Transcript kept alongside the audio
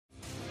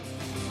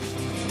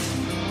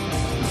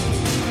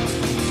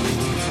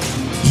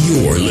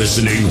You're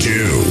listening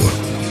to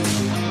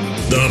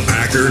the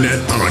Packernet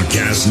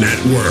Podcast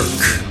Network.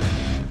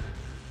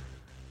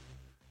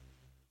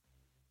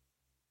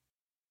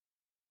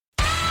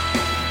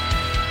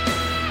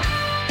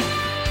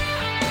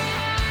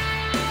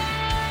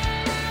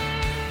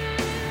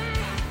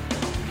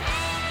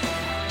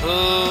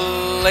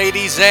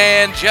 Ladies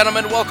and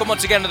gentlemen, welcome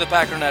once again to the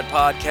Packernet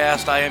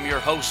Podcast. I am your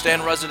host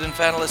and resident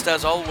panelist,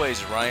 as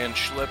always, Ryan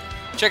Schlip.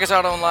 Check us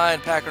out online,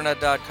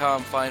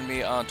 packernet.com. Find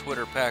me on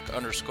Twitter,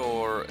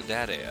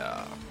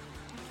 pack_daddy.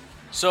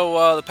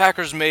 So, the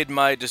Packers made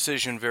my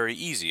decision very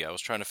easy. I was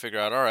trying to figure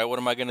out, all right, what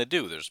am I going to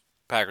do? There's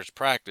Packers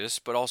practice,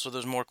 but also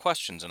there's more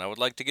questions, and I would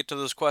like to get to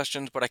those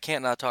questions, but I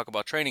can't not talk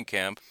about training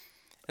camp.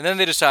 And then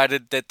they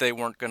decided that they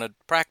weren't going to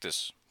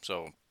practice,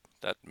 so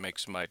that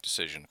makes my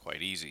decision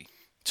quite easy.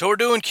 So we're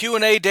doing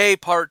Q&A Day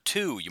Part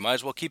 2. You might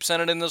as well keep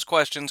sending in those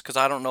questions, because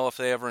I don't know if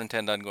they ever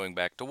intend on going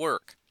back to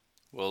work.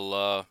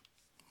 We'll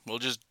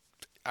just,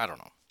 I don't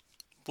know.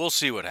 We'll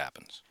see what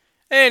happens.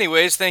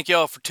 Anyways, thank you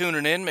all for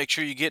tuning in. Make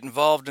sure you get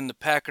involved in the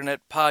Packernet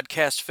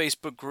Podcast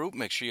Facebook group.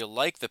 Make sure you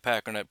like the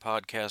Packernet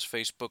Podcast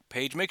Facebook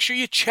page. Make sure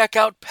you check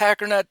out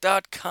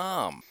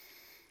packernet.com.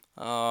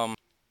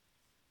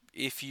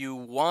 If you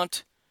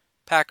want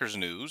Packers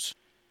news,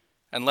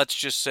 and let's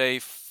just say,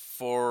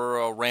 for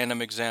a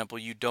random example,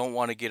 you don't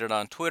want to get it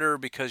on Twitter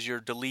because you're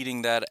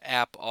deleting that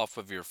app off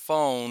of your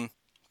phone,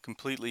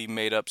 completely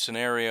made up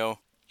scenario,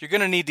 you're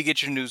going to need to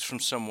get your news from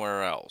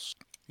somewhere else.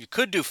 You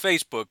could do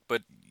Facebook,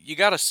 but you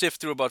got to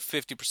sift through about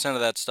 50% of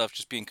that stuff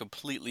just being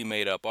completely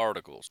made up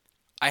articles.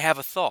 I have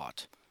a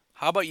thought.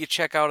 How about you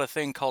check out a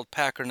thing called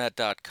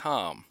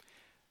packernet.com,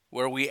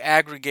 where we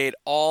aggregate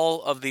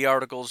all of the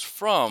articles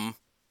from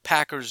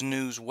Packers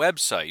news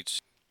websites,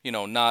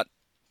 not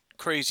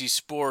Crazy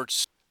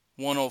Sports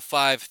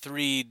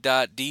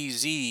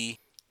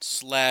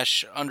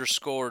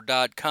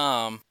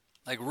 1053.dz/_.com,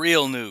 like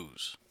real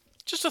news.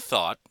 Just a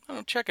thought.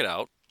 Check it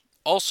out.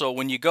 Also,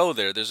 when you go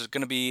there, there's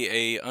going to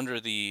be under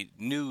the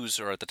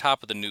news, or at the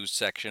top of the news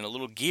section, a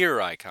little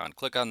gear icon.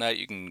 Click on that.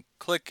 You can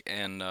click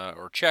and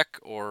or check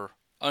or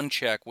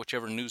uncheck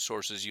whichever news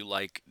sources you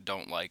like,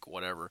 don't like,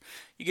 whatever.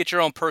 You get your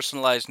own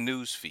personalized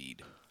news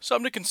feed.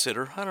 Something to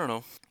consider. I don't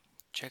know.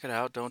 Check it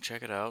out. Don't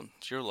check it out.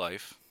 It's your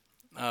life.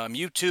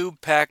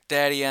 YouTube, Pack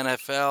Daddy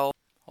NFL,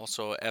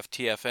 also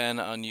FTFN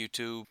on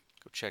YouTube.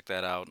 Go check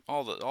that out.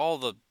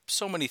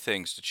 So many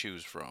things to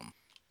choose from.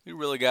 We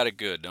really got it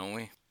good, don't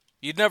we?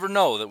 You'd never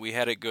know that we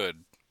had it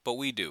good, but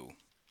we do.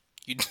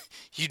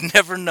 You'd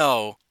never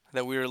know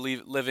that we were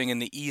living in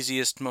the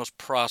easiest, most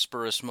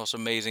prosperous, most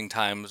amazing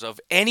times of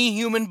any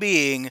human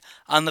being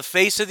on the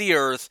face of the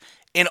earth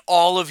in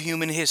all of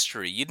human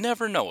history. You'd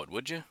never know it,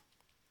 would you?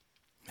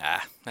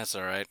 That's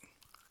all right.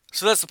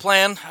 So that's the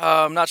plan.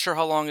 I'm not sure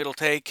how long it'll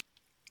take.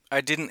 I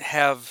didn't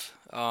have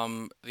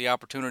the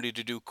opportunity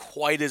to do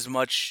quite as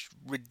much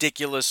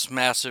ridiculous,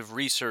 massive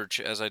research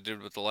as I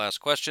did with the last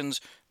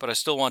questions, but I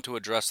still want to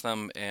address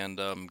them and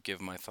give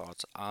my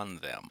thoughts on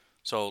them.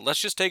 So let's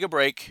just take a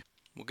break.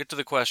 We'll get to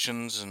the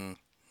questions and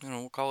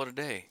we'll call it a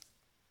day.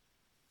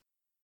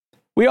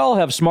 We all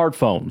have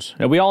smartphones,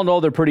 and we all know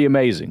they're pretty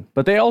amazing,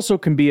 but they also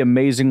can be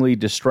amazingly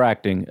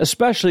distracting,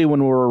 especially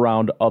when we're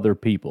around other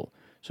people.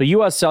 So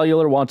US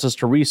Cellular wants us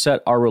to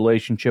reset our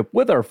relationship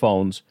with our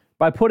phones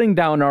by putting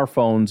down our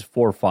phones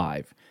for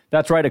 $5.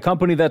 That's right, a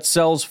company that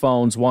sells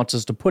phones wants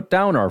us to put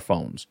down our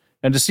phones.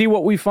 And to see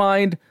what we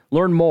find,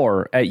 learn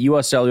more at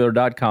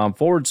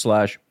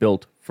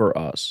uscellular.com/built for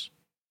us.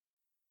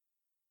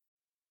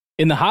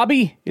 In the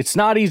hobby, it's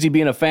not easy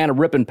being a fan of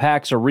ripping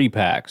packs or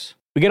repacks.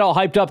 We get all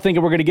hyped up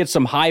thinking we're going to get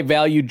some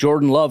high-value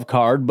Jordan Love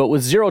card, but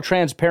with zero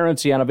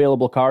transparency on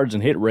available cards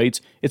and hit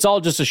rates, it's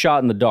all just a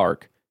shot in the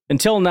dark.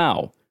 Until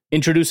now.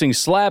 Introducing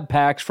slab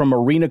packs from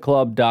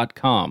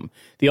arenaclub.com,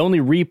 the only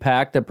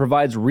repack that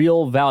provides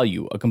real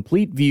value, a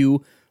complete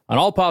view on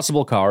all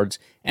possible cards,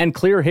 and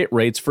clear hit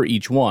rates for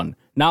each one.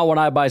 Now when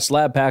I buy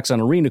slab packs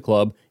on Arena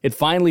Club, it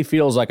finally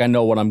feels like I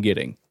know what I'm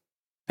getting.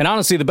 And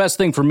honestly, the best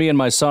thing for me and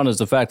my son is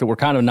the fact that we're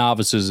kind of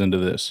novices into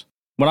this.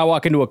 When I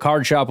walk into a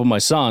card shop with my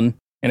son,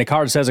 and a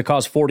card says it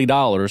costs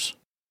 $40,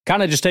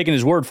 kind of just taking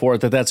his word for it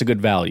that that's a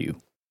good value.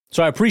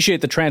 So I appreciate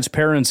the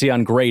transparency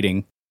on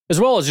grading, as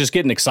well as just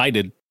getting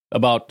excited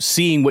about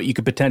seeing what you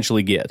could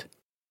potentially get.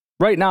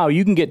 Right now,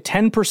 you can get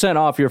 10%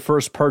 off your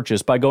first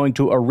purchase by going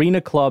to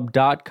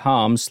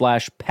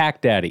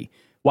arenaclub.com/packdaddy.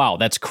 Wow,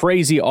 that's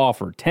crazy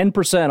offer.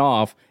 10%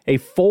 off a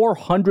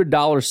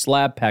 $400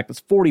 slab pack.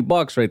 That's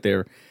 $40 right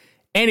there.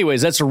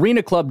 Anyways, that's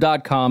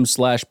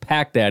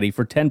arenaclub.com/packdaddy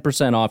for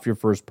 10% off your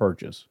first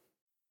purchase.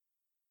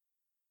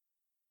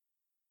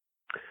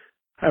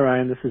 Hi,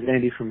 Ryan. This is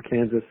Andy from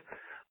Kansas.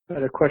 I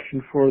had a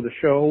question for the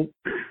show.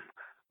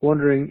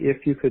 Wondering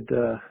if you could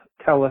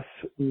tell us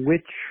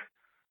which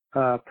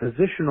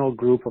positional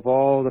group of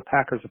all the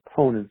Packers'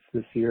 opponents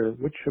this year,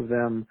 which of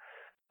them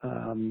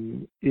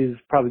is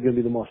probably going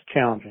to be the most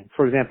challenging.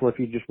 For example, if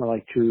you just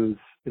want to choose,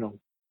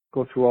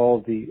 go through all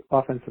of the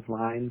offensive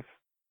lines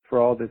for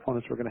all the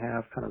opponents we're going to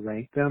have, kind of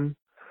rank them,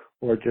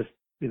 or just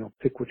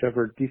pick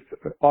whichever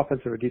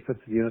offensive or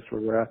defensive units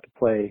where we're at to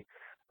play,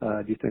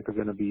 do you think are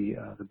going to be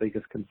the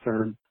biggest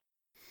concern?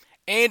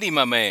 Andy,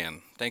 my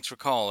man, thanks for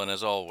calling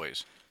as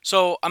always.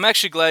 So I'm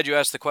actually glad you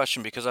asked the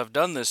question because I've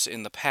done this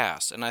in the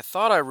past, and I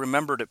thought I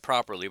remembered it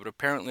properly, but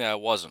apparently I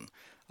wasn't.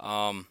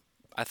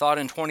 I thought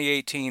in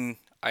 2018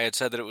 I had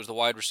said that it was the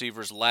wide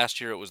receivers.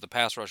 Last year it was the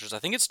pass rushers. I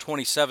think it's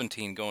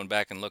 2017 going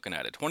back and looking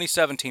at it.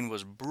 2017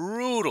 was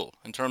brutal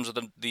in terms of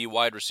the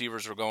wide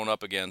receivers we're going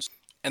up against.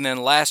 And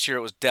then last year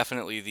it was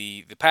definitely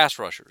the pass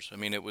rushers. I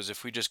mean, it was,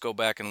 if we just go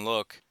back and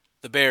look,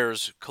 the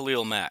Bears,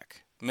 Khalil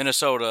Mack.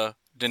 Minnesota,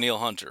 Danielle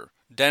Hunter.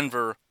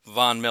 Denver,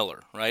 Von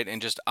Miller, right?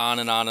 And just on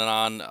and on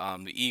and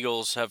on. The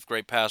Eagles have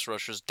great pass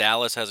rushers.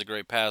 Dallas has a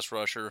great pass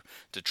rusher.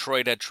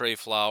 Detroit had Trey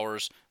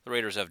Flowers. The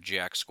Raiders have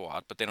jack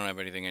squat, but they don't have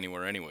anything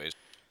anywhere anyways.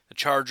 The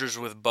Chargers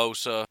with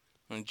Bosa.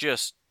 And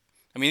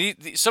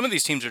some of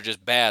these teams are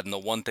just bad, and the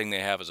one thing they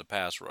have is a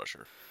pass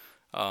rusher.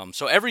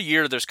 So every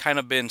year there's kind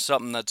of been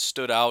something that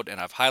stood out, and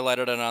I've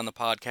highlighted it on the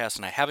podcast,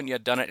 and I haven't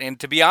yet done it. And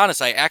to be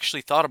honest, I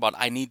actually thought about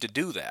I need to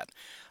do that.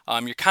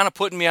 You're kind of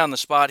putting me on the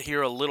spot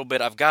here a little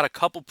bit. I've got a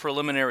couple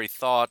preliminary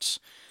thoughts,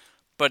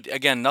 but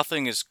again,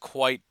 nothing is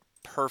quite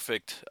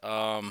perfect.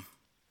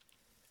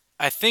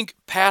 I think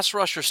pass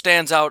rusher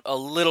stands out a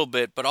little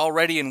bit, but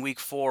already in week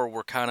 4,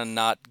 we're kind of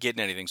not getting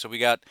anything. So we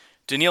got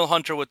Danielle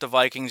Hunter with the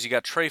Vikings. You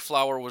got Trey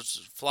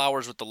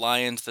Flowers with the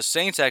Lions. The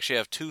Saints actually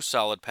have 2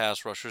 solid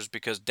pass rushers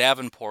because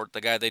Davenport, the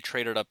guy they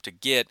traded up to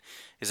get,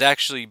 is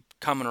actually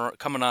coming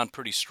on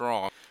pretty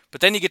strong.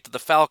 But then you get to the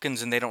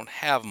Falcons, and they don't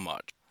have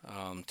much.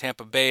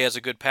 Tampa Bay has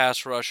a good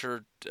pass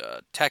rusher.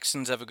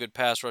 Texans have a good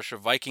pass rusher.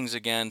 Vikings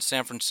again.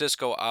 San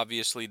Francisco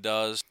obviously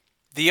does.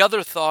 The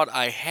other thought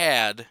I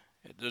had,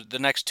 the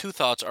next 2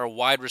 thoughts are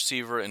wide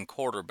receiver and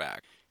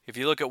quarterback. If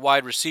you look at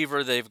wide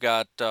receiver, they've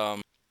got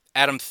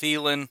Adam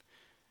Thielen,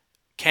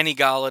 Kenny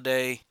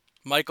Golladay,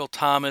 Michael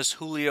Thomas,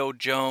 Julio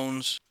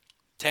Jones.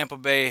 Tampa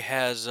Bay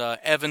has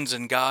Evans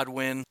and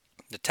Godwin.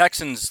 The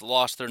Texans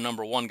lost their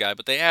number 1 guy,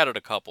 but they added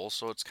a couple,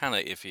 so it's kind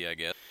of iffy, I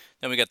guess.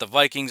 Then we got the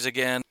Vikings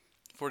again.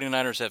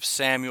 49ers have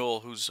Samuel,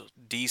 who's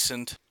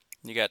decent.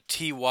 You got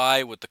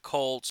T.Y. with the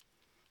Colts.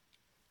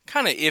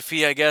 Kind of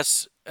iffy, I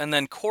guess. And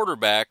then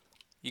quarterback,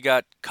 you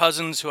got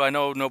Cousins, who I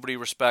know nobody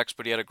respects,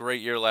 but he had a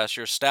great year last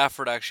year.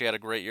 Stafford actually had a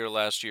great year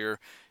last year.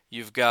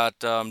 You've got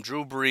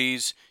Drew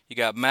Brees. You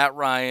got Matt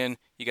Ryan.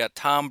 You got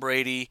Tom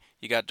Brady.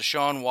 You got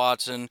Deshaun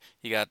Watson.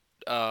 You got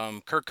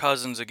Kirk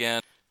Cousins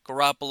again.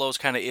 Garoppolo's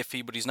kind of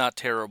iffy, but he's not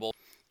terrible.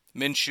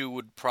 Minshew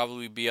would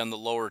probably be on the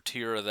lower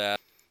tier of that.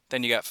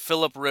 Then you got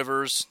Phillip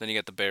Rivers. Then you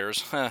got the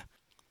Bears. Then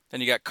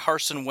you got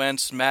Carson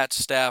Wentz, Matt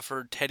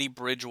Stafford, Teddy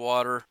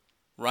Bridgewater,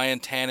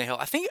 Ryan Tannehill.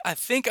 I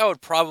think I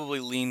would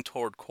probably lean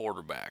toward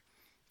quarterback.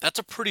 That's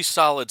a pretty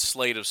solid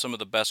slate of some of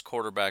the best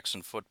quarterbacks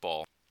in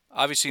football.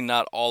 Obviously,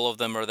 not all of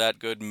them are that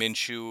good.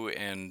 Minshew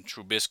and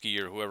Trubisky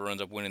or whoever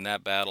ends up winning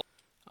that battle.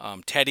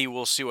 Teddy,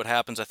 we'll see what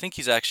happens. I think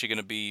he's actually going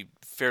to be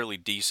fairly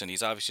decent.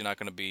 He's obviously not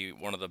going to be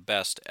one of the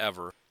best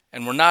ever.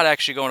 And we're not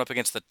actually going up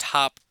against the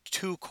top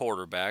 2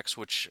 quarterbacks,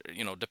 which,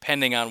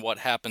 depending on what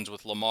happens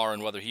with Lamar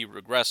and whether he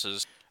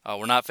regresses,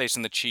 we're not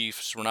facing the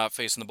Chiefs. We're not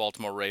facing the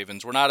Baltimore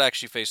Ravens. We're not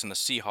actually facing the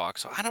Seahawks.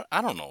 So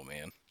I don't know,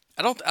 man.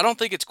 I don't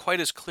think it's quite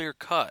as clear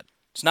cut.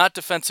 It's not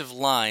defensive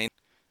line.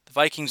 The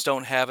Vikings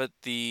don't have it.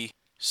 The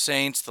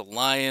Saints, the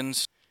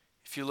Lions.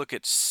 If you look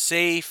at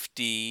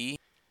safety,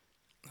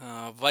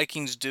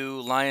 Vikings do,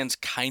 Lions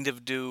kind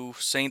of do,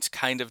 Saints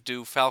kind of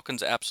do,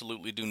 Falcons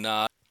absolutely do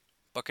not.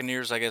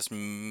 Buccaneers, I guess,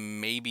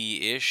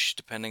 maybe-ish,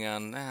 depending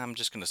on... I'm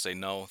just going to say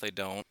no, they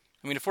don't.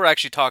 I mean, if we're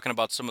actually talking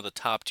about some of the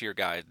top-tier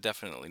guys,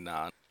 definitely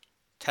not.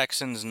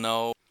 Texans,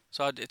 no.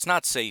 So it's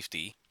not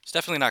safety. It's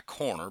definitely not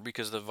corner,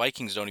 because the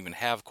Vikings don't even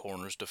have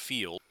corners to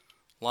field.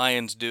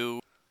 Lions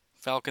do.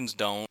 Falcons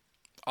don't.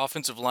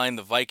 Offensive line,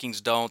 the Vikings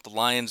don't. The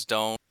Lions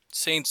don't.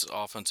 Saints'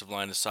 offensive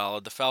line is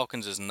solid. The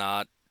Falcons is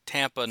not.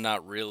 Tampa,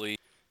 not really.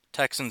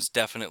 Texans,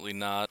 definitely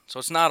not. So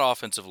it's not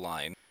offensive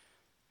line.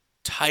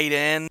 Tight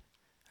end.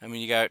 I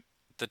mean, you got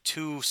the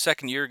 2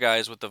 second-year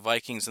guys with the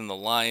Vikings and the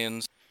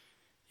Lions.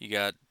 You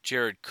got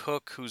Jared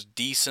Cook, who's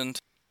decent.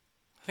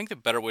 I think the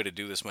better way to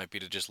do this might be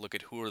to just look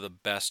at who are the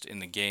best in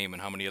the game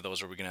and how many of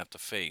those are we going to have to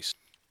face.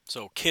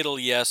 So Kittle,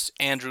 yes.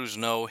 Andrews,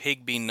 no.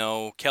 Higbee,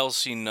 no.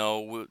 Kelsey,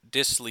 no.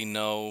 Disley,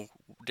 no.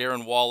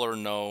 Darren Waller,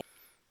 no.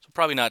 So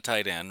probably not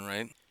tight end,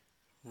 right?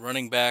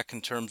 Running back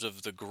in terms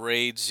of the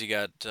grades, you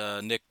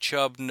got Nick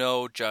Chubb,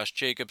 no. Josh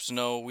Jacobs,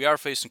 no. We are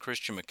facing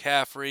Christian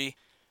McCaffrey.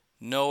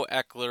 No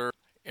Eckler.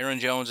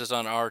 Aaron Jones is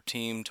on our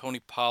team. Tony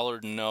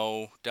Pollard,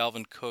 no.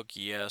 Dalvin Cook,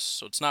 yes.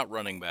 So it's not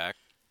running back.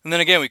 And then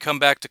again, we come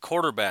back to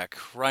quarterback.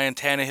 Ryan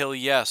Tannehill,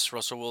 yes.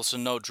 Russell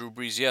Wilson, no. Drew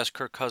Brees, yes.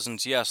 Kirk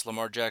Cousins, yes.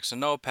 Lamar Jackson,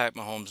 no. Pat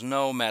Mahomes,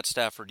 no. Matt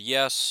Stafford,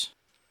 yes.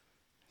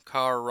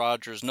 Carr,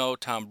 Rodgers, no.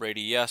 Tom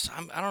Brady, yes.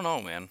 I don't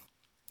know, man.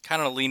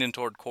 Kind of leaning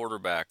toward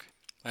quarterback.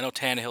 I know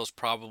Tannehill's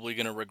probably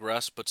going to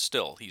regress, but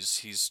still,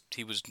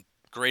 he was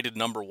graded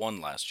number 1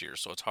 last year,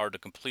 so it's hard to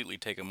completely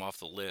take him off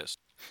the list.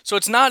 So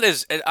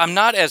I'm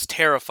not as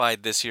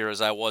terrified this year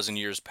as I was in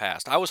years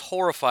past. I was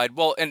horrified.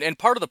 Well, and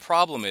part of the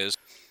problem is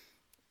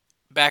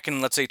back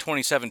in, let's say,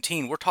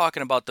 2017, we're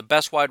talking about the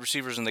best wide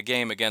receivers in the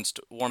game against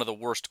one of the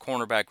worst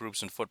cornerback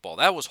groups in football.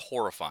 That was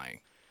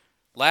horrifying.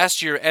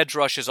 Last year, edge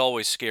rush is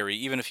always scary,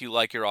 even if you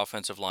like your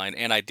offensive line,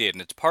 and I did.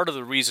 And it's part of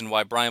the reason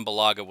why Brian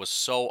Bulaga was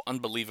so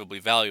unbelievably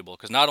valuable,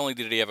 because not only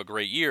did he have a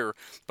great year,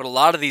 but a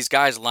lot of these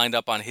guys lined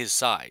up on his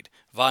side.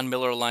 Von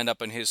Miller lined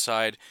up on his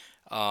side.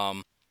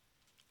 Khalil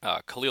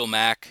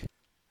Mack,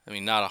 I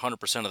mean, not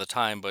 100% of the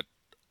time, but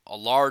a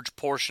large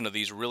portion of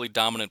these really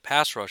dominant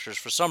pass rushers,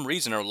 for some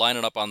reason, are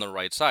lining up on the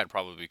right side,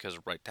 probably because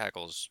right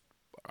tackles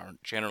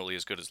aren't generally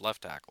as good as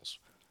left tackles.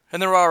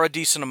 And there are a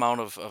decent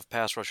amount of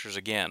pass rushers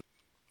again.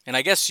 And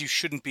I guess you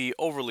shouldn't be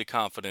overly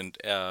confident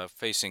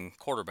facing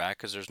quarterback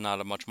because there's not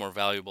a much more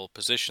valuable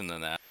position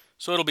than that.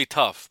 So it'll be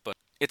tough, but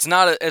it's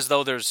not as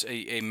though there's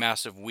a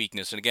massive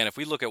weakness. And again, if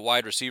we look at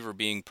wide receiver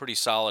being pretty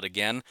solid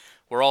again,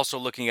 we're also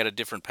looking at a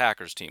different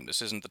Packers team.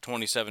 This isn't the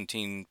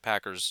 2017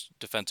 Packers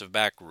defensive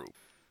back group.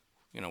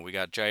 You know, we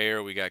got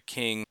Jair, we got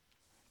King,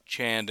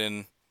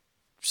 Chandon,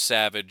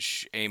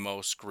 Savage,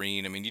 Amos,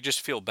 Green. I mean, you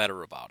just feel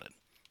better about it.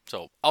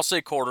 So I'll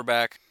say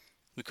quarterback.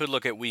 We could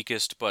look at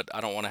weakest, but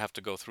I don't want to have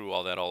to go through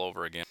all that all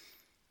over again.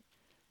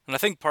 And I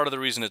think part of the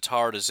reason it's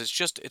hard is it's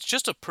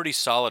just a pretty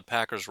solid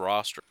Packers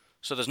roster.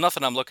 So there's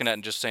nothing I'm looking at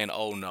and just saying,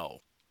 oh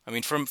no. I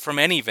mean, from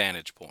any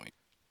vantage point.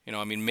 You know,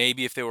 I mean,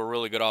 maybe if they were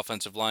really good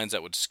offensive lines,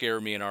 that would scare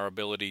me in our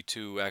ability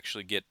to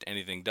actually get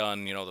anything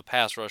done. You know, the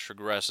pass rush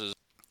regresses,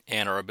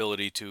 and our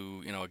ability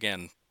to, you know,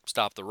 again,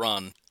 stop the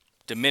run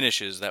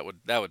diminishes. That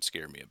would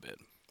scare me a bit.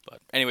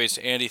 But anyways,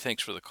 Andy,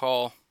 thanks for the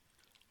call.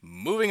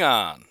 Moving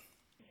on.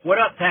 What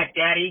up, Pack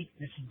Daddy?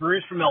 This is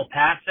Bruce from El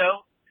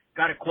Paso.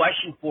 Got a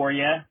question for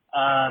you.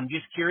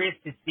 Just curious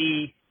to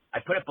see, I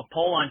put up a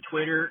poll on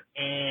Twitter,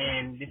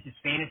 and this is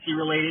fantasy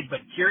related, but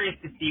curious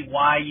to see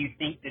why you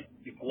think that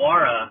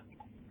DeGuara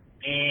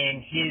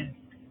in his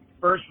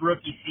first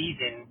rookie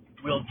season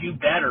will do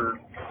better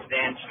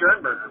than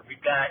Sternberger.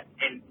 We've got,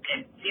 and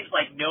it seems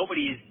like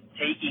nobody is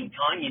taking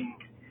Tonyan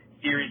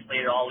seriously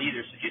at all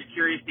either. So just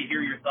curious to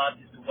hear your thoughts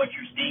as to what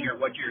you're seeing or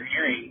what you're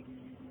hearing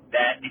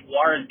that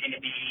DeGuara is going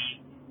to be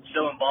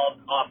so involved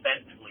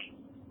offensively.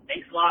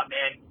 Thanks a lot,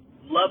 man.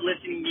 Love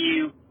listening to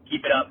you.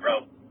 Keep it up,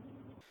 bro.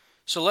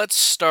 So let's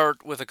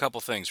start with a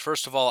couple things.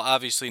 First of all,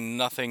 obviously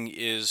nothing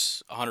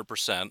is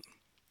 100%.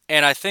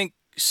 And I think,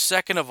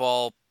 second of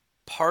all,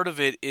 part of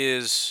it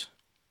is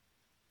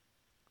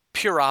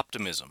pure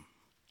optimism,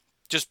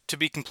 just to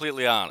be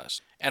completely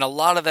honest. And a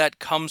lot of that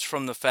comes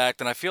from the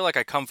fact, and I feel like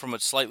I come from a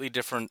slightly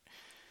different,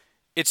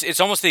 it's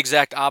almost the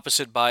exact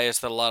opposite bias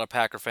that a lot of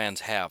Packer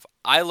fans have.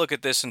 I look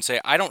at this and say,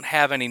 I don't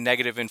have any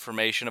negative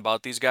information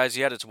about these guys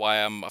yet. It's why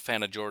I'm a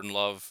fan of Jordan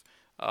Love,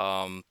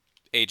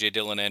 A.J.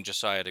 Dillon, and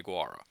Josiah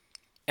DeGuara.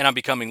 And I'm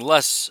becoming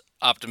less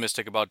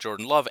optimistic about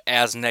Jordan Love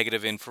as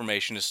negative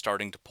information is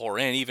starting to pour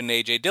in. Even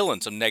A.J.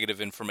 Dillon, some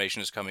negative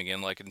information is coming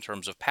in, like in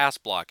terms of pass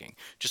blocking.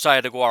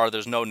 Josiah DeGuara,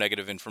 there's no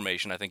negative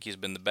information. I think he's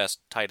been the best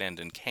tight end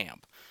in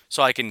camp.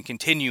 So I can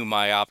continue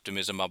my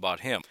optimism about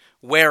him.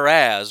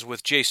 Whereas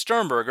with Jay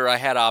Sternberger, I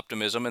had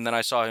optimism, and then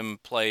I saw him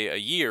play a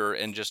year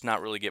and just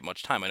not really get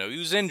much time. I know he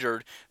was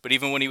injured, but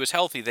even when he was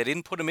healthy, they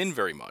didn't put him in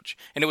very much.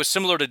 And it was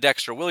similar to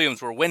Dexter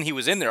Williams, where when he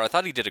was in there, I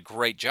thought he did a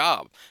great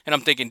job. And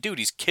I'm thinking, dude,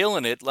 he's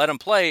killing it, let him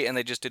play, and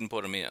they just didn't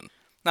put him in.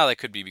 Now, that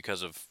could be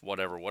because of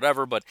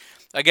whatever, but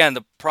again,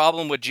 the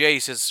problem with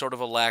Jace is sort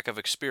of a lack of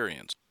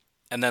experience.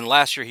 And then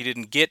last year, he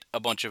didn't get a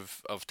bunch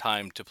of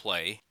time to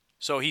play.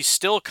 So he's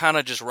still kind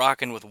of just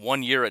rocking with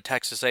 1 year at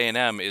Texas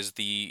A&M is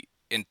the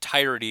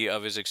entirety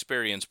of his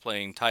experience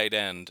playing tight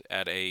end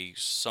at a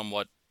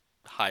somewhat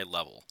high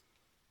level.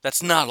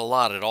 That's not a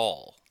lot at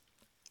all.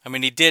 I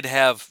mean, he did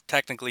have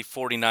technically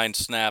 49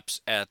 snaps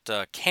at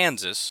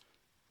Kansas,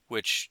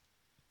 which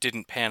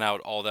didn't pan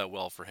out all that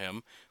well for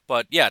him.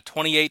 But yeah,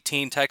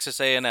 2018 Texas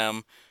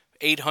A&M,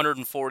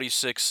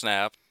 846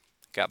 snaps.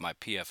 Got my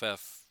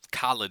PFF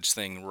college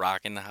thing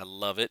rocking. I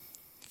love it.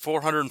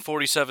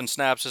 447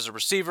 snaps as a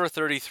receiver,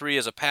 33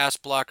 as a pass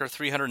blocker,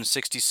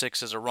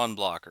 366 as a run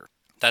blocker.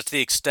 That's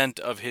the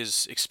extent of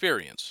his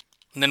experience.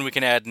 And then we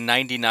can add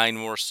 99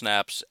 more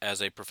snaps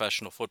as a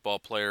professional football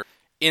player.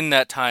 In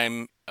that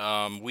time,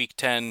 week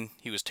 10,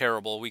 he was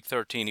terrible. Week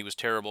 13, he was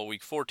terrible.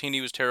 Week 14,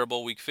 he was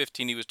terrible. Week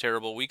 15, he was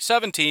terrible. Week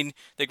 17,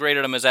 they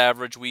graded him as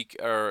average.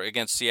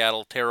 Against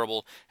Seattle,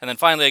 terrible. And then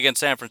finally against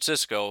San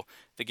Francisco,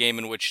 the game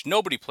in which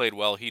nobody played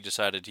well, he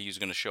decided he was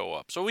going to show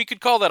up. So we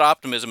could call that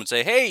optimism and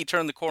say, hey, he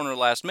turned the corner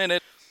last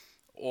minute,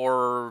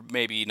 or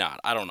maybe not.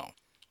 I don't know.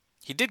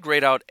 He did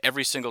grade out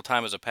every single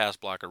time as a pass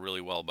blocker really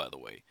well, by the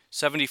way.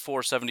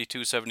 74,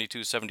 72,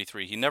 72,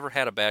 73. He never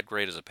had a bad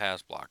grade as a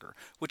pass blocker,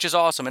 which is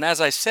awesome. And as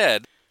I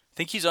said, I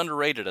think he's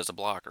underrated as a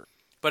blocker.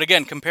 But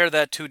again, compare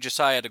that to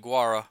Josiah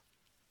DeGuara,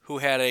 who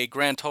had a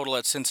grand total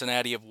at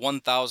Cincinnati of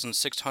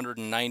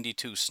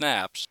 1,692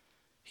 snaps.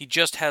 He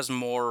just has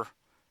more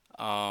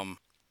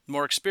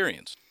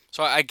experience.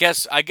 So I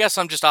guess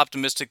I'm just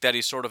optimistic that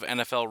he's sort of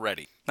NFL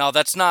ready. Now,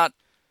 that's not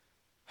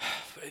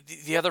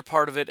the other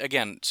part of it.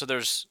 Again, so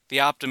there's the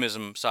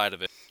optimism side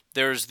of it.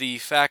 There's the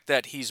fact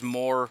that he's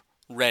more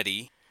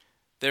ready.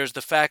 There's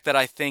the fact that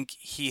I think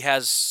he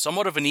has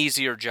somewhat of an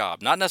easier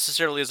job. Not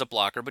necessarily as a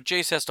blocker, but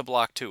Jace has to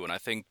block too, and I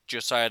think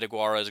Josiah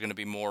DeGuara is going to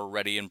be more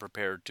ready and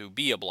prepared to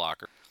be a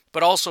blocker.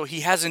 But also,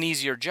 he has an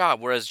easier job,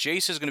 whereas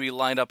Jace is going to be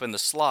lined up in the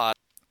slot,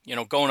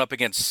 going up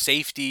against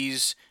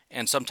safeties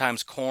and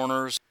sometimes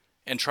corners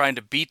and trying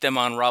to beat them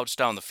on routes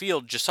down the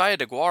field. Josiah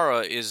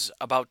DeGuara is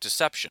about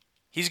deception.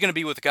 He's going to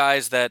be with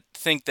guys that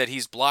think that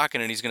he's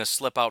blocking and he's going to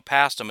slip out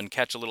past them and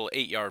catch a little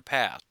 8-yard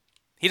pass.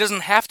 He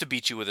doesn't have to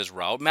beat you with his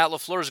route. Matt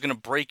LaFleur is going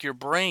to break your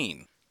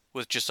brain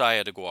with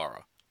Josiah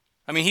DeGuara.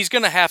 I mean, he's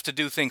going to have to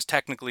do things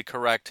technically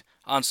correct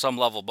on some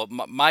level, but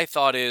my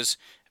thought is,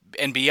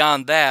 and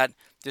beyond that,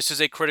 this is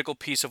a critical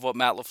piece of what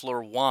Matt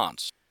LaFleur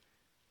wants.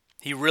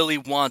 He really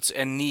wants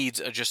and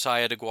needs a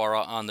Josiah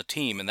DeGuara on the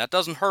team, and that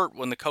doesn't hurt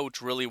when the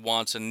coach really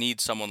wants and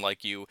needs someone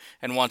like you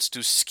and wants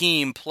to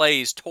scheme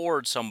plays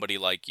towards somebody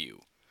like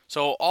you.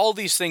 So all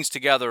these things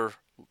together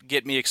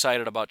get me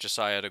excited about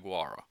Josiah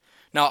DeGuara.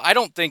 Now, I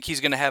don't think he's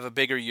going to have a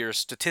bigger year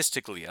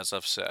statistically, as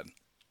I've said.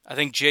 I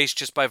think Jace,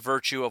 just by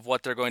virtue of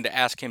what they're going to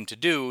ask him to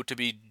do, to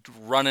be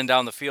running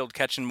down the field,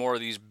 catching more of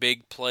these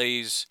big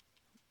plays,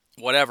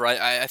 whatever,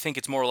 I think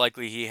it's more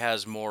likely he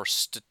has more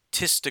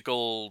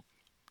statistical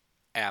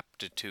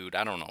aptitude.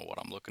 I don't know what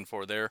I'm looking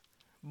for there.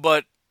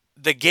 But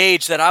the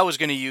gauge that I was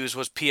going to use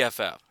was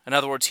PFF. In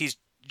other words,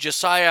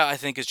 Josiah, I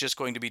think, is just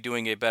going to be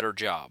doing a better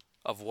job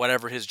of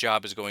whatever his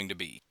job is going to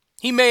be.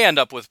 He may end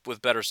up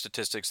with better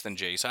statistics than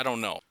Jace. I don't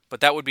know.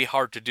 But that would be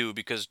hard to do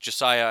because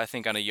Josiah, I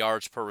think, on a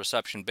yards per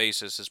reception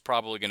basis is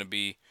probably going to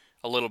be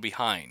a little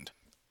behind.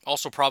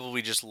 Also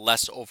probably just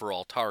less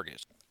overall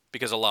targets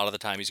because a lot of the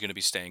time he's going to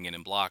be staying in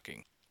and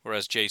blocking,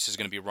 whereas Jace is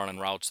going to be running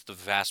routes the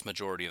vast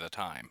majority of the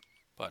time.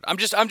 But I'm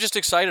just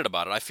excited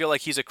about it. I feel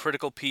like he's a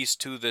critical piece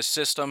to this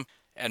system,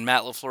 and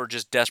Matt LaFleur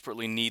just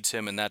desperately needs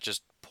him, and that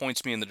just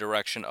points me in the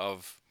direction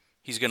of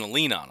he's going to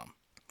lean on him.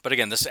 But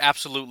again, this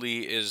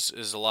absolutely is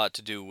a lot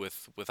to do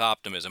with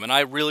optimism. And I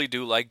really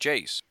do like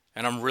Jace.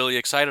 And I'm really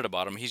excited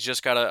about him. He's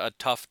just got a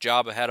tough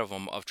job ahead of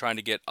him of trying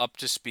to get up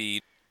to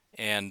speed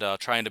and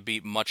trying to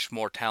beat much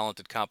more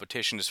talented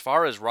competition. As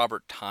far as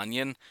Robert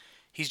Tonyan,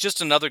 he's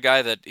just another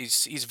guy that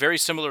he's very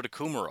similar to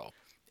Kumaro.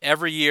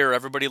 Every year,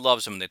 everybody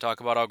loves him. They talk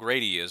about how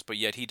great he is, but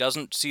yet he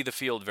doesn't see the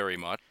field very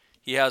much.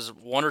 He has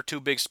one or two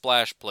big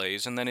splash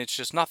plays, and then it's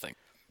just nothing.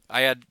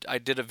 I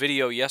did a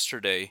video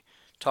yesterday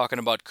talking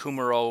about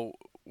Kumaro,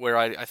 where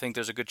I think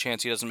there's a good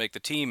chance he doesn't make the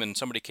team, and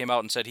somebody came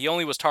out and said he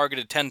only was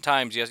targeted 10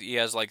 times. He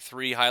has like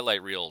 3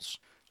 highlight reel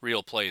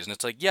plays, and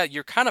it's like, yeah,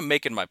 you're kind of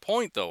making my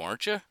point though,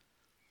 aren't you?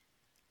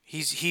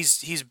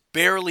 He's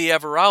barely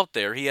ever out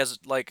there. He has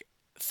like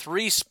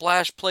 3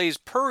 splash plays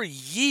per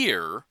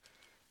year,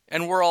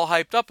 and we're all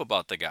hyped up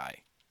about the guy.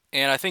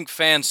 And I think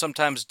fans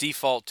sometimes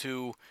default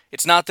to,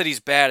 it's not that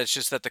he's bad, it's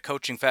just that the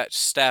coaching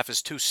staff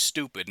is too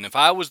stupid. And if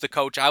I was the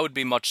coach, I would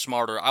be much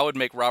smarter. I would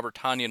make Robert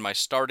Tonyan my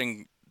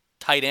starting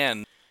tight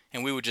end,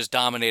 and we would just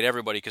dominate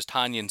everybody because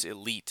Tanyan's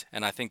elite,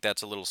 and I think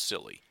that's a little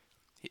silly.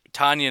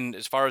 Tonyan,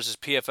 as far as his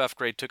PFF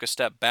grade, took a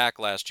step back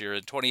last year.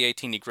 In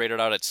 2018, he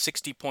graded out at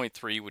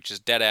 60.3, which is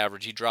dead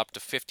average. He dropped to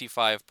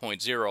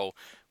 55.0,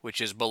 which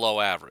is below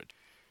average.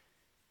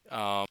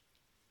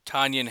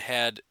 Tonyan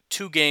had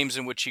 2 games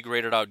in which he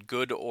graded out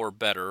good or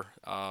better.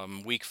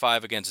 Week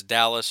 5 against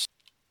Dallas,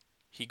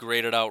 he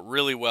graded out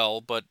really well,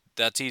 but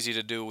that's easy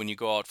to do when you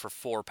go out for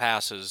 4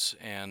 passes,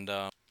 and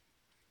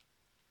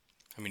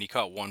he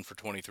caught 1 for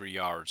 23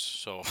 yards,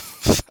 so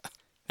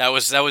that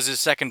was his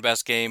second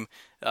best game.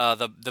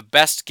 The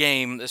best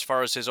game as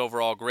far as his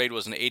overall grade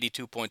was an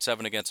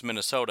 82.7 against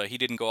Minnesota. He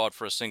didn't go out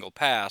for a single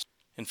pass.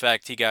 In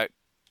fact, he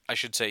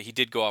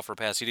did go out for a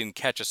pass. He didn't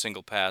catch a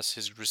single pass.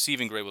 His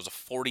receiving grade was a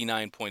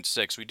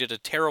 49.6. So he did a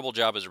terrible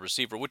job as a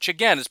receiver, which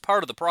again is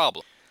part of the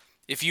problem.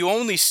 If you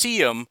only see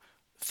him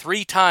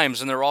 3 times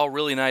and they're all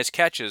really nice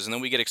catches, and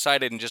then we get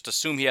excited and just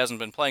assume he hasn't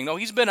been playing. No,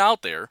 he's been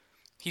out there.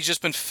 He's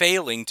just been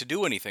failing to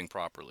do anything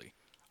properly.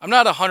 I'm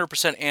not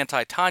 100%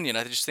 anti-Tonyan.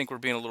 I just think we're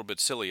being a little bit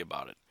silly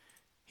about it.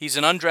 He's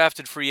an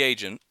undrafted free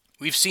agent.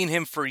 We've seen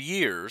him for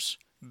years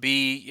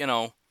be,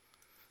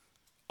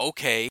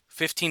 okay,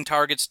 15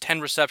 targets,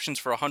 10 receptions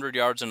for 100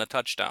 yards and a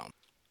touchdown.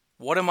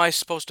 What am I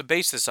supposed to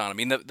base this on? I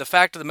mean, the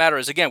fact of the matter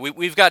is, again,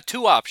 we've got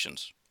 2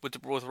 options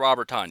with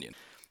Robert Tonyan.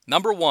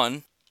 Number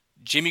 1,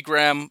 Jimmy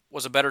Graham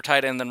was a better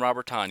tight end than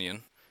Robert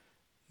Tonyan.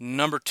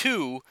 Number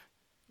 2,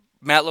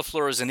 Matt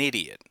LaFleur is an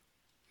idiot.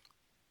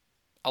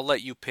 I'll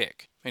let you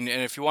pick. And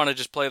if you want to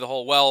just play the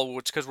whole, well,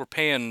 it's because we're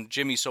paying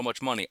Jimmy so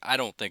much money, I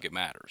don't think it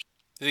matters.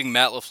 I think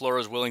Matt LaFleur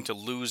is willing to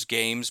lose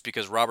games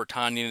because Robert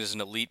Tonyan is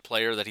an elite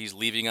player that he's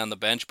leaving on the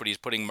bench, but he's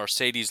putting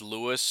Mercedes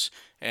Lewis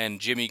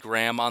and Jimmy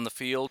Graham on the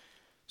field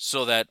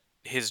so that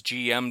his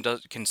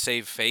GM can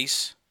save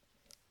face?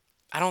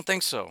 I don't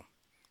think so.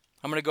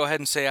 I'm going to go ahead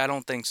and say I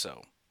don't think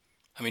so.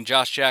 I mean,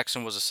 Josh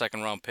Jackson was a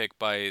second-round pick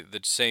by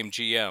the same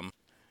GM.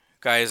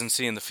 Guy isn't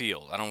seeing the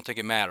field. I don't think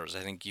it matters. I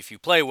think if you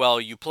play well,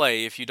 you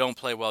play. If you don't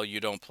play well, you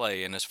don't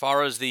play. And as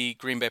far as the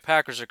Green Bay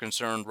Packers are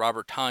concerned,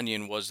 Robert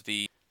Tonyan was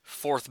the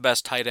 4th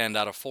best tight end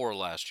out of 4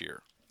 last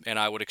year. And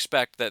I would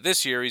expect that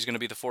this year he's going to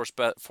be the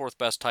fourth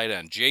best tight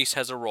end. Jace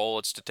has a role.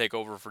 It's to take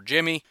over for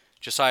Jimmy.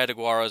 Josiah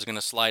DeGuara is going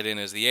to slide in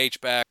as the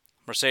H-back.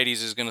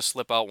 Mercedes is going to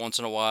slip out once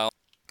in a while.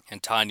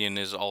 And Tanyan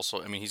is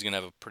also, he's going to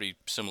have a pretty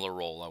similar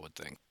role, I would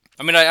think.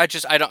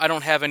 I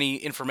don't have any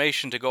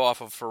information to go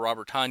off of for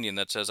Robert Tanyan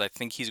that says I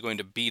think he's going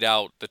to beat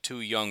out the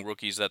two young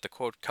rookies that the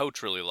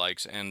coach really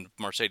likes and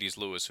Mercedes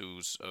Lewis,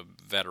 who's a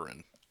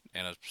veteran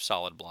and a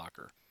solid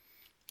blocker.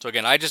 So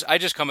again, I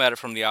just come at it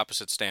from the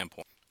opposite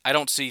standpoint. I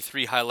don't see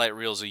 3 highlight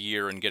reels a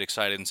year and get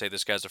excited and say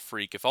this guy's a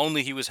freak. If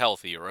only he was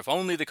healthy, or if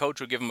only the coach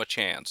would give him a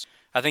chance.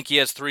 I think he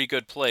has 3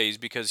 good plays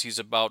because he's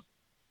about,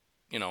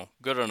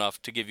 good enough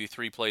to give you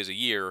 3 plays a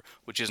year,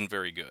 which isn't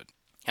very good.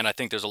 And I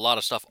think there's a lot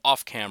of stuff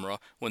off camera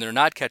when they're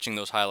not catching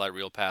those highlight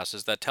reel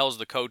passes that tells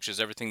the coaches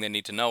everything they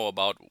need to know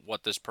about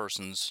what this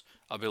person's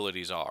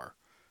abilities are.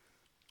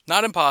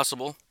 Not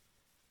impossible.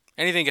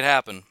 Anything could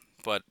happen,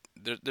 but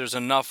there's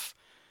enough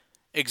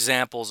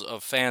examples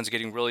of fans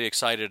getting really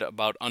excited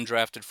about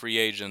undrafted free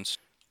agents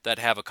that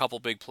have a couple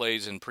big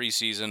plays in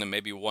preseason and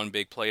maybe 1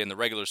 big play in the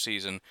regular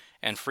season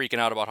and freaking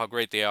out about how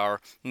great they are,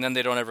 and then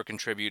they don't ever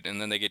contribute,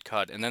 and then they get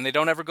cut, and then they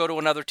don't ever go to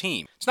another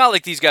team. It's not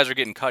like these guys are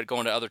getting cut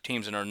going to other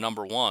teams and are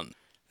number 1.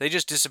 They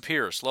just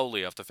disappear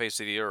slowly off the face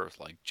of the earth,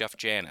 like Jeff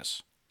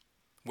Janis.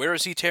 Where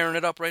is he tearing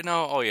it up right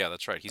now? Oh yeah,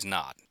 that's right, he's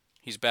not.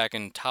 He's back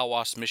in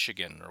Tawas,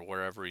 Michigan, or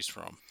wherever he's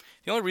from.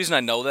 The only reason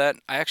I know that,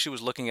 I actually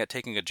was looking at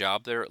taking a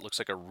job there. It looks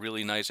like a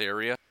really nice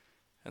area.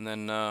 And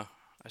then I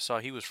saw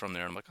he was from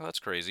there. I'm like, oh, that's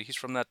crazy. He's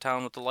from that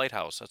town with the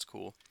lighthouse. That's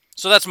cool.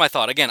 So that's my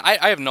thought. Again,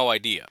 I have no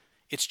idea.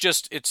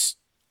 It's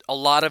a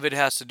lot of it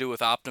has to do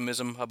with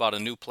optimism about a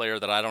new player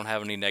that I don't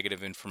have any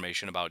negative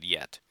information about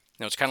yet.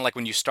 It's kind of like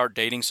when you start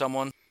dating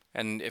someone,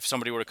 and if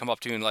somebody were to come up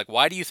to you and like,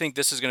 why do you think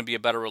this is going to be a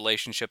better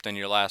relationship than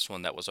your last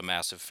one that was a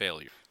massive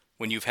failure?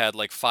 When you've had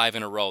like 5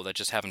 in a row that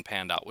just haven't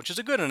panned out, which is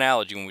a good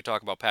analogy when we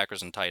talk about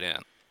Packers and tight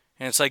end.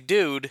 And it's like,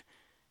 dude,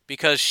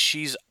 because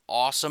she's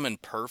awesome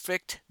and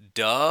perfect,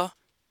 duh.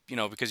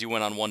 Because you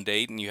went on 1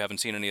 date and you haven't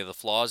seen any of the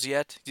flaws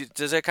yet.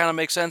 Does that kind of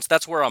make sense?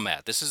 That's where I'm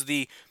at. This is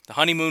the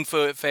honeymoon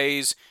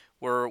phase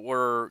where we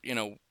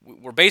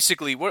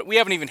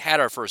haven't even had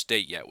our first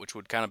date yet, which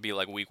would kind of be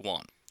like week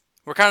 1.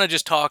 We're kind of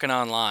just talking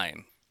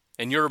online.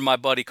 And you're my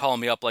buddy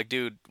calling me up like,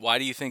 dude, why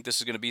do you think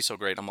this is going to be so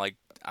great? I'm like,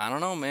 I don't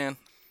know, man.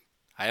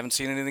 I haven't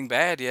seen anything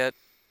bad yet.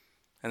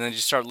 And then you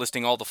start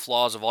listing all the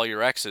flaws of all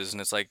your exes,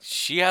 and it's like,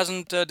 she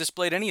hasn't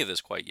displayed any of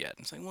this quite yet.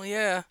 It's like, well,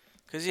 yeah,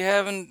 because you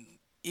haven't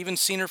even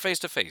seen her face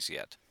to face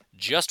yet.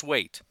 Just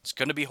wait. It's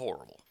going to be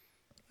horrible.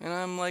 And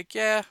I'm like,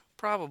 yeah,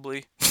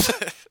 probably.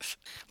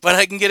 But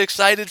I can get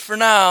excited for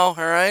now, all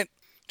right?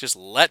 Just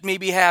let me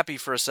be happy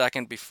for a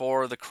second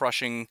before the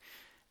crushing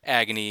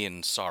agony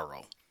and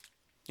sorrow.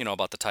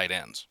 About the tight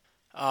ends.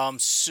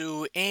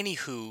 So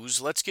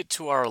anywho's, let's get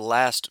to our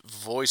last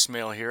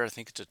voicemail here. I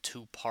think it's a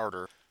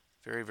 2-parter.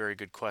 Very, very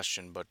good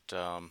question, but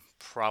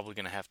probably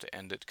going to have to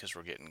end it because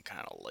we're getting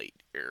kind of late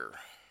here.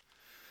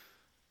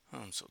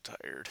 I'm so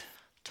tired.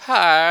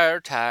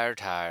 Tired.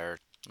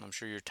 I'm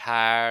sure you're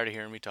tired of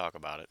hearing me talk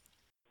about it.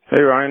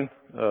 Hey, Ryan.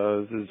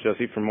 This is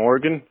Jesse from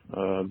Oregon.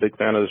 Big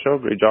fan of the show.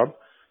 Great job.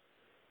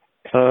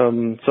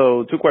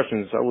 So 2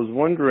 questions. I was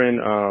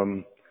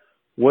wondering,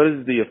 what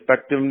is the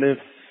effectiveness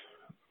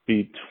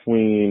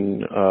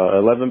between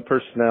 11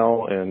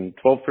 personnel and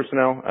 12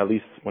 personnel, at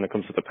least when it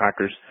comes to the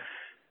Packers,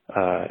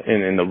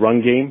 in the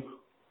run game,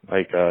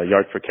 like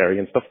yards per carry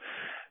and stuff?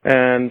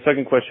 And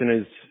second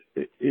question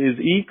is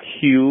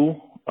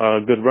EQ a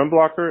good run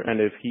blocker? And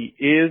if he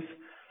is,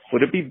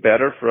 would it be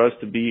better for us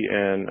to be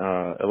in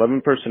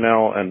 11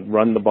 personnel and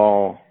run the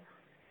ball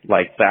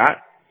like that,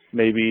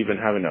 maybe even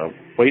having a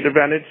weight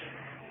advantage?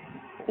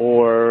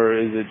 Or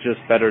is it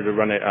just better to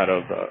run it out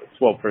of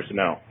 12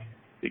 personnel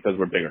because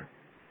we're bigger?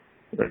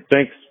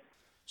 Thanks.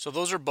 So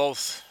those are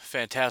both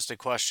fantastic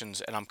questions,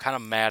 and I'm kind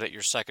of mad at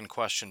your second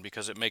question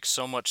because it makes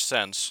so much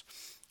sense,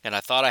 and I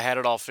thought I had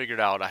it all figured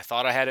out. I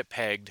thought I had it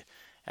pegged,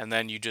 and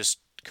then you just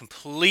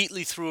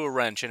completely threw a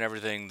wrench in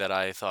everything that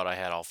I thought I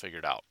had all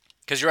figured out.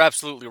 Because you're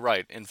absolutely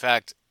right. In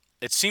fact,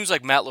 it seems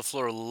like Matt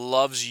LaFleur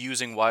loves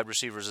using wide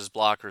receivers as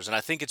blockers, and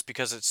I think it's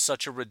because it's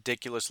such a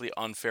ridiculously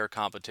unfair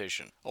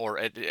competition, or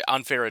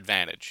unfair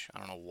advantage. I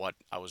don't know what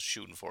I was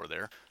shooting for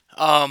there.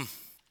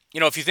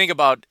 If you think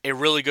about a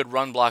really good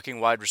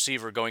run-blocking wide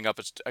receiver going up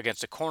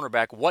against a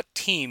cornerback, what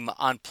team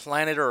on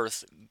planet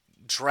Earth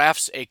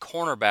drafts a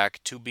cornerback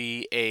to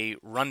be a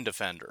run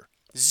defender?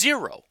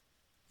 Zero.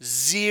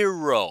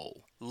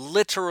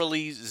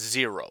 Literally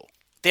zero.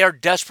 They are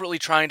desperately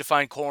trying to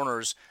find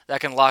corners that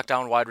can lock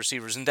down wide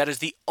receivers, and that is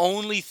the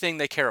only thing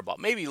they care about.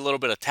 Maybe a little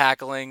bit of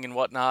tackling and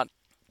whatnot,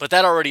 but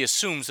that already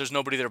assumes there's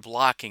nobody there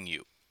blocking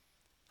you.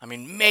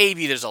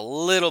 Maybe there's a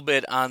little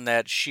bit on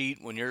that sheet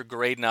when you're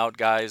grading out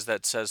guys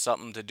that says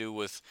something to do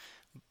with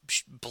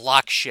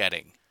block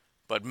shedding.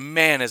 But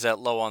man, is that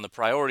low on the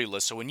priority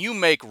list. So when you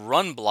make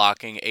run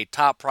blocking a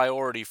top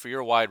priority for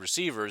your wide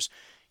receivers,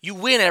 you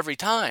win every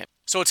time.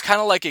 So it's kind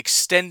of like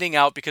extending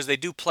out, because they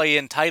do play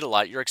in tight a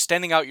lot. You're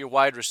extending out your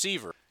wide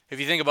receiver. If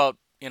you think about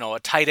a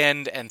tight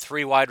end and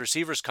 3 wide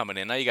receivers coming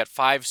in. Now you got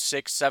 5,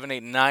 6, 7,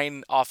 8,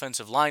 9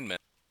 offensive linemen.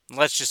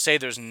 Let's just say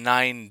there's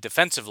 9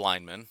 defensive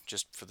linemen,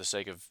 just for the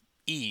sake of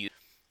ease.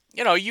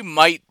 You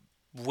might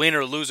win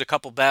or lose a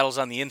couple battles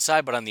on the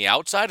inside, but on the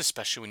outside,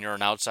 especially when you're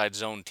an outside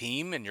zone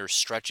team and you're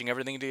stretching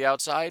everything to the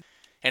outside,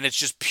 and it's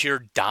just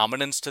pure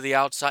dominance to the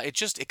outside,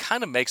 it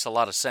kind of makes a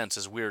lot of sense,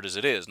 as weird as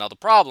it is. Now, the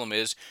problem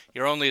is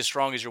you're only as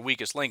strong as your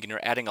weakest link, and you're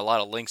adding a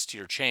lot of links to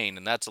your chain,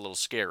 and that's a little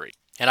scary.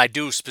 And I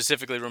do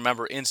specifically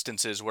remember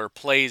instances where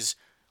plays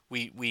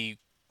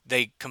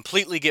they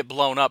completely get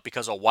blown up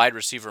because a wide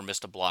receiver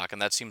missed a block,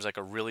 and that seems like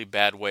a really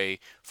bad way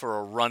for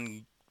a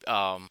running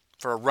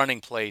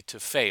play to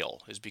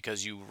fail, is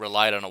because you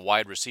relied on a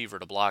wide receiver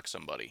to block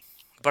somebody.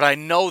 But I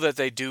know that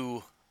they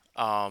do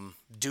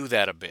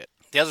that a bit.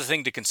 The other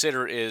thing to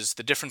consider is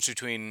the difference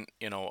between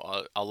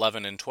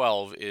 11 and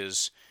 12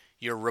 is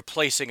you're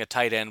replacing a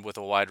tight end with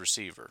a wide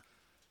receiver.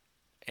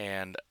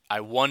 And I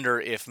wonder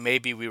if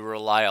maybe we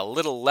rely a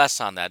little less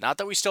on that. Not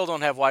that we still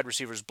don't have wide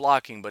receivers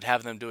blocking, but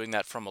have them doing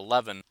that from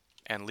 11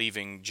 and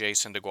leaving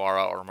Jason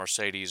DeGuara or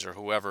Mercedes or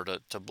whoever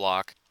to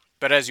block.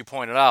 But as you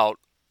pointed out,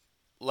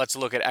 let's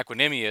look at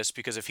Equanimeous,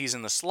 because if he's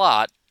in the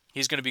slot,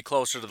 he's going to be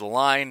closer to the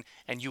line,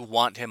 and you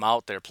want him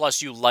out there.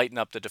 Plus, you lighten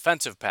up the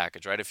defensive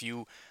package, right? If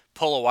you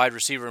pull a wide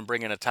receiver and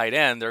bring in a tight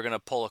end, they're going to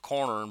pull a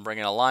corner and bring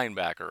in a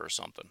linebacker or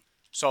something.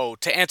 So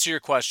to answer your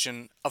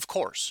question, of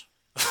course.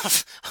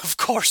 Of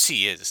course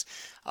he is.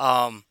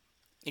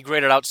 He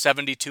graded out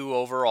 72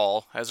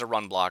 overall as a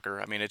run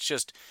blocker. I mean, it's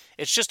just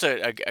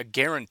a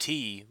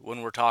guarantee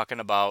when we're talking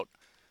about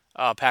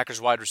Packers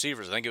wide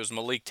receivers. I think it was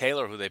Malik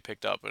Taylor who they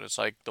picked up, and it's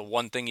like the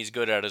one thing he's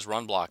good at is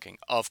run blocking,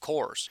 of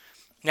course.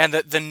 And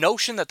the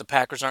notion that the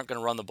Packers aren't going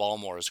to run the ball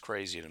more is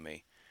crazy to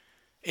me.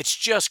 It's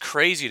just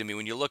crazy to me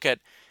when you look at,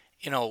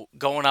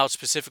 going out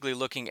specifically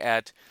looking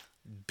at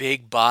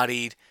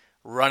big-bodied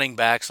running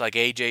backs like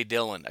A.J.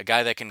 Dillon, a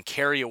guy that can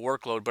carry a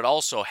workload but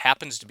also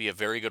happens to be a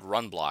very good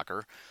run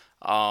blocker.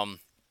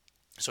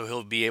 So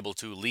he'll be able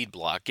to lead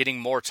block, getting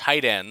more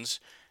tight ends,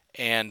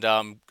 and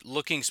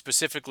looking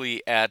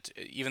specifically at,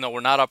 even though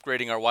we're not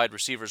upgrading our wide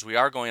receivers, we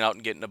are going out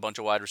and getting a bunch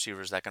of wide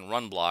receivers that can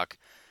run block.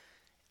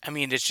 I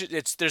mean,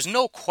 there's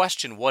no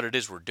question what it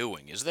is we're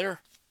doing, is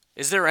there?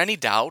 Is there any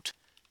doubt?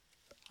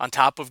 On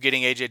top of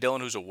getting A.J.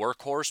 Dillon, who's a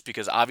workhorse,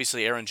 because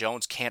obviously Aaron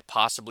Jones can't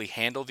possibly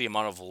handle the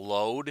amount of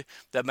load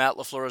that Matt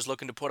LaFleur is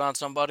looking to put on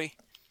somebody.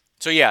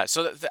 So yeah,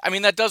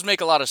 that does make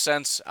a lot of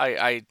sense.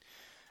 I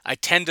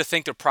tend to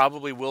think there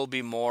probably will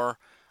be more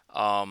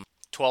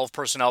 12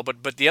 personnel,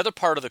 but the other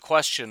part of the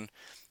question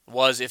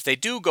was, if they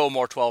do go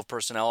more 12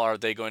 personnel, are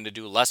they going to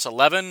do less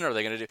 11? Are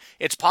they going to do?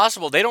 It's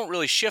possible they don't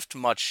really shift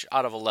much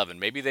out of 11.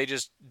 Maybe they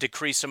just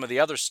decrease some of the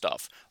other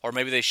stuff, or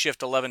maybe they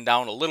shift 11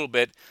 down a little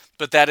bit.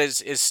 But that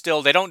is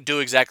still, they don't do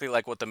exactly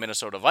like what the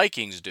Minnesota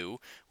Vikings do,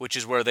 which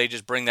is where they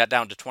just bring that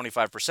down to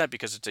 25%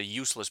 because it's a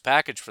useless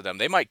package for them.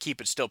 They might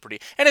keep it still pretty,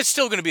 and it's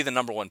still going to be the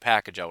number one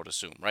package, I would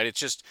assume, right? It's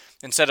just,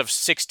 instead of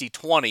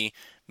 60-20,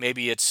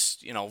 maybe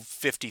it's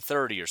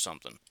 50-30 or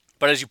something.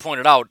 But as you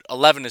pointed out,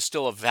 11 is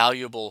still a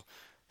valuable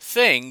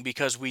thing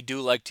because we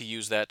do like to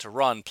use that to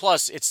run.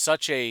 Plus, it's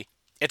a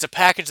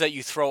package that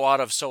you throw out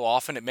of so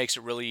often, it makes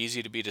it really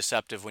easy to be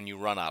deceptive when you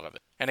run out of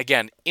it. And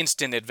again,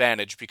 instant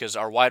advantage because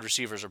our wide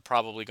receivers are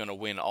probably going to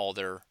win all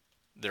their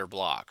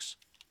blocks.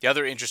 The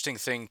other interesting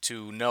thing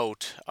to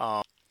note,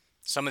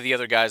 some of the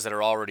other guys that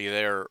are already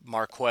there,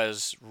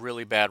 Marquez,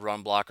 really bad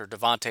run blocker.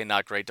 Devontae,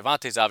 not great.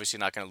 Devontae's obviously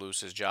not going to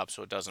lose his job,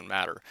 so it doesn't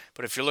matter.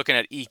 But if you're looking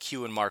at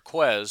EQ and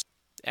Marquez,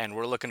 and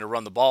we're looking to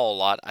run the ball a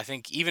lot, I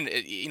think even,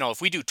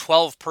 if we do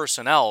 12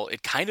 personnel,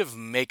 it kind of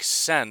makes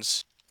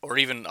sense, or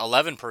even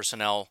 11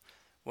 personnel,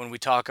 when we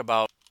talk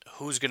about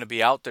who's going to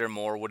be out there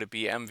more. Would it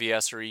be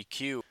MVS or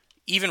EQ?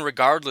 Even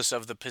regardless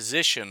of the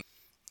position,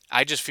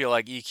 I just feel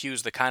like EQ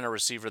is the kind of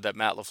receiver that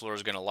Matt LaFleur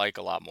is going to like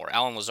a lot more.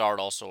 Allen Lazard,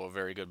 also a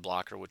very good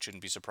blocker, which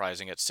shouldn't be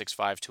surprising at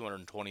 6'5",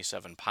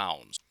 227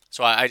 pounds.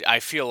 So I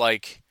feel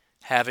like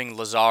having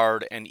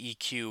Lazard and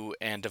EQ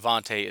and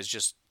Devontae is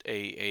just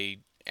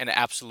an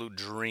absolute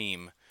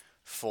dream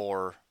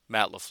for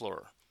Matt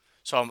LaFleur.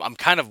 So I'm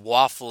kind of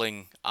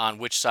waffling on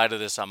which side of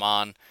this I'm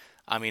on.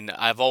 I mean,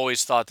 I've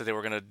always thought that they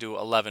were going to do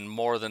 11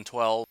 more than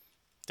 12.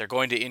 They're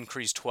going to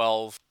increase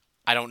 12.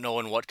 I don't know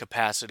in what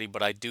capacity,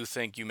 but I do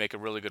think you make a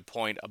really good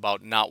point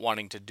about not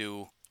wanting to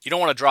do... You don't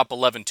want to drop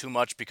 11 too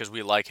much because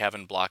we like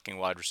having blocking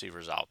wide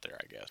receivers out there,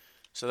 I guess.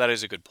 So that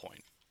is a good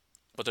point.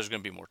 But there's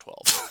going to be more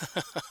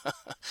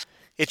 12.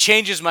 It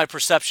changes my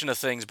perception of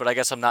things, but I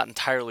guess I'm not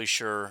entirely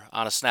sure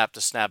on a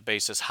snap-to-snap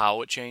basis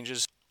how it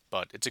changes.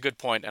 But it's a good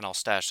point, and I'll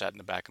stash that in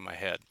the back of my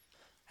head.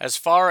 As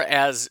far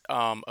as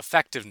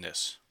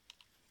effectiveness,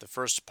 the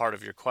first part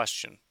of your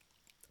question,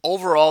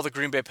 overall, the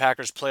Green Bay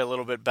Packers play a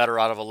little bit better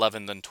out of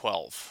 11 than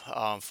 12.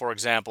 For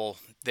example,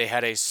 they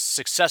had a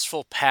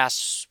successful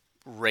pass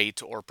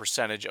rate or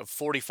percentage of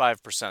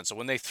 45%. So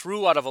when they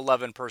threw out of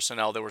 11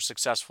 personnel, they were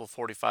successful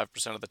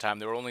 45% of the time.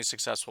 They were only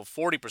successful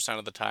 40%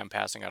 of the time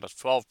passing out of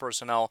 12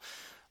 personnel.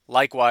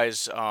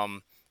 Likewise,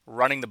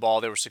 running the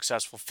ball. They were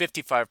successful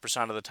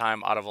 55% of the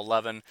time out of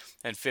 11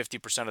 and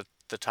 50% of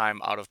the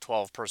time out of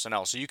 12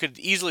 personnel. So you could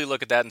easily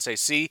look at that and say,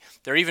 see,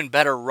 they're even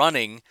better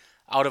running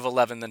out of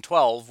 11 than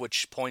 12,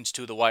 which points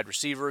to the wide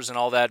receivers and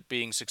all that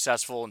being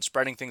successful and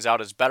spreading things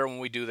out is better when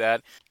we do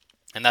that.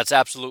 And that's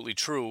absolutely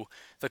true.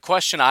 The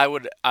question I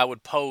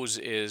would pose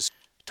is,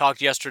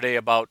 talked yesterday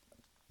about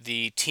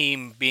the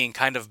team being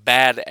kind of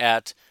bad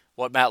at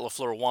what Matt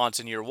LaFleur wants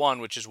in year one,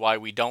 which is why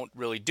we don't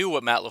really do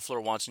what Matt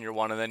LaFleur wants in year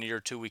one, and then year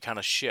two we kind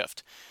of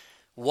shift.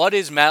 What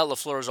is Matt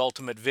LaFleur's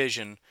ultimate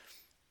vision?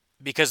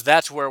 Because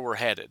that's where we're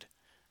headed.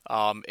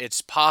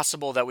 It's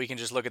possible that we can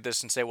just look at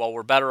this and say, well,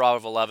 we're better out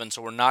of 11,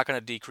 so we're not going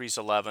to decrease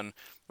 11.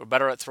 We're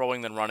better at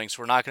throwing than running,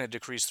 so we're not going to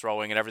decrease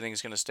throwing, and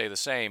everything's going to stay the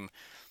same.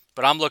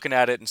 But I'm looking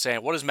at it and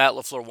saying, what does Matt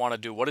LaFleur want to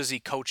do? What is he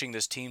coaching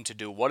this team to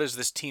do? What is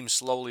this team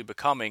slowly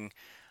becoming?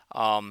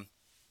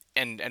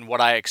 And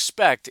what I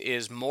expect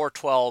is more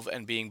 12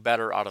 and being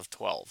better out of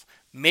 12.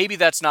 Maybe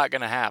that's not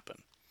going to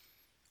happen.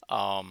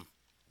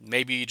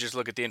 Maybe you just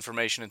look at the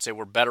information and say,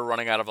 we're better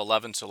running out of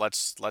 11, so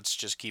let's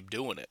just keep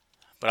doing it.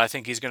 But I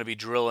think he's going to be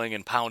drilling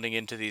and pounding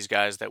into these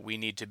guys that we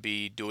need to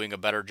be doing a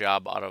better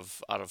job out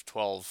of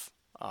 12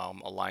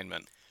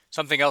 alignment.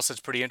 Something else that's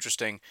pretty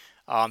interesting,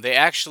 they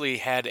actually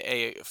had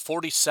a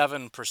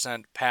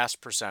 47% pass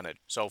percentage.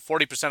 So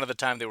 40% of the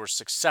time they were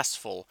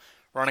successful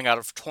running out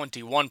of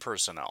 21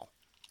 personnel.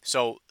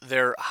 So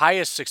their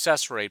highest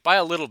success rate, by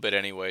a little bit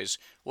anyways,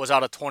 was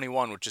out of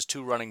 21, which is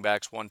 2 running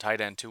backs, 1 tight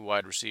end, 2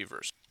 wide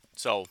receivers.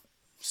 So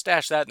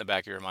stash that in the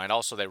back of your mind.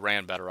 Also, they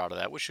ran better out of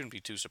that, which shouldn't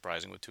be too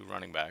surprising with 2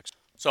 running backs.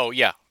 So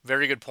yeah,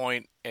 very good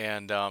point,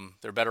 and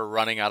they're better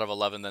running out of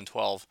 11 than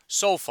 12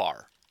 so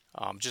far.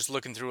 Just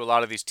looking through a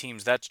lot of these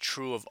teams, that's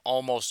true of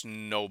almost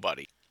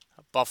nobody.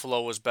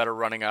 Buffalo was better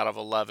running out of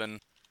 11.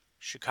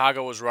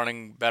 Chicago was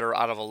running better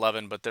out of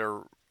 11, but their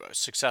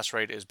success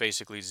rate is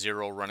basically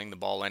 0 running the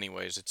ball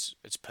anyways.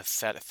 It's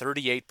pathetic.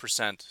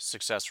 38%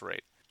 success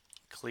rate.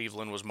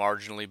 Cleveland was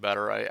marginally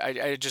better.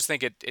 I just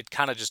think it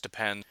kind of just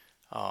depends.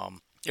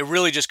 It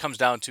really just comes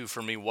down to,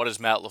 for me, what is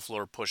Matt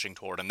LaFleur pushing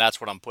toward, and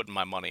that's what I'm putting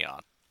my money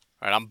on.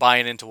 All right, I'm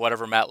buying into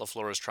whatever Matt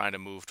LaFleur is trying to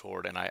move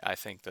toward, and I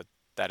think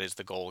that is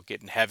the goal,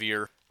 getting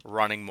heavier,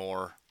 running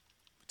more,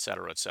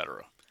 etc.,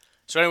 etc.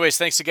 So anyways,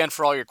 thanks again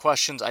for all your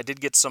questions. I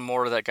did get some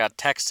more that got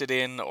texted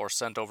in or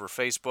sent over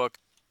Facebook.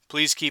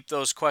 Please keep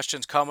those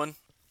questions coming.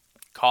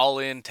 Call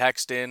in,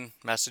 text in,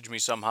 message me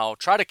somehow.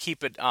 Try to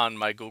keep it on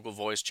my Google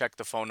Voice. Check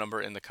the phone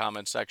number in the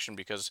comments section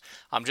because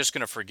I'm just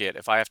going to forget.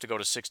 If I have to go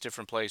to 6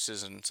 different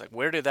places and it's like,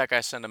 where did that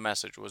guy send a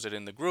message? Was it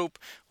in the group?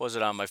 Was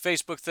it on my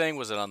Facebook thing?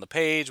 Was it on the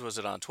page? Was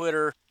it on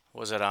Twitter?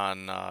 Was it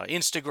on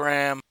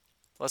Instagram?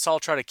 Let's all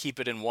try to keep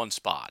it in one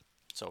spot.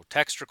 So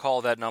text or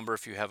call that number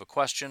if you have a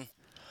question.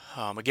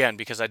 Again,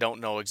 because I don't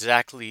know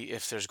exactly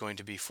if there's going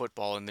to be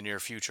football in the near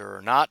future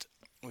or not,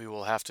 we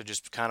will have to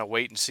just kind of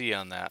wait and see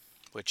on that.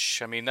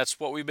 Which, I mean, that's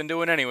what we've been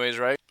doing anyways,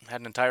 right?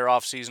 Had an entire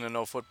offseason and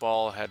no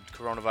football, had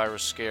coronavirus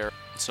scare,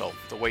 so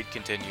the wait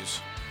continues.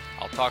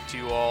 I'll talk to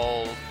you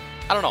all,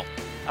 I don't know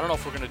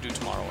if we're going to do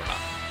tomorrow or not.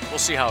 We'll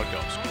see how it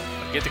goes.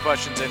 But get the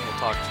questions in, we'll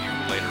talk to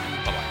you later.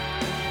 Bye-bye.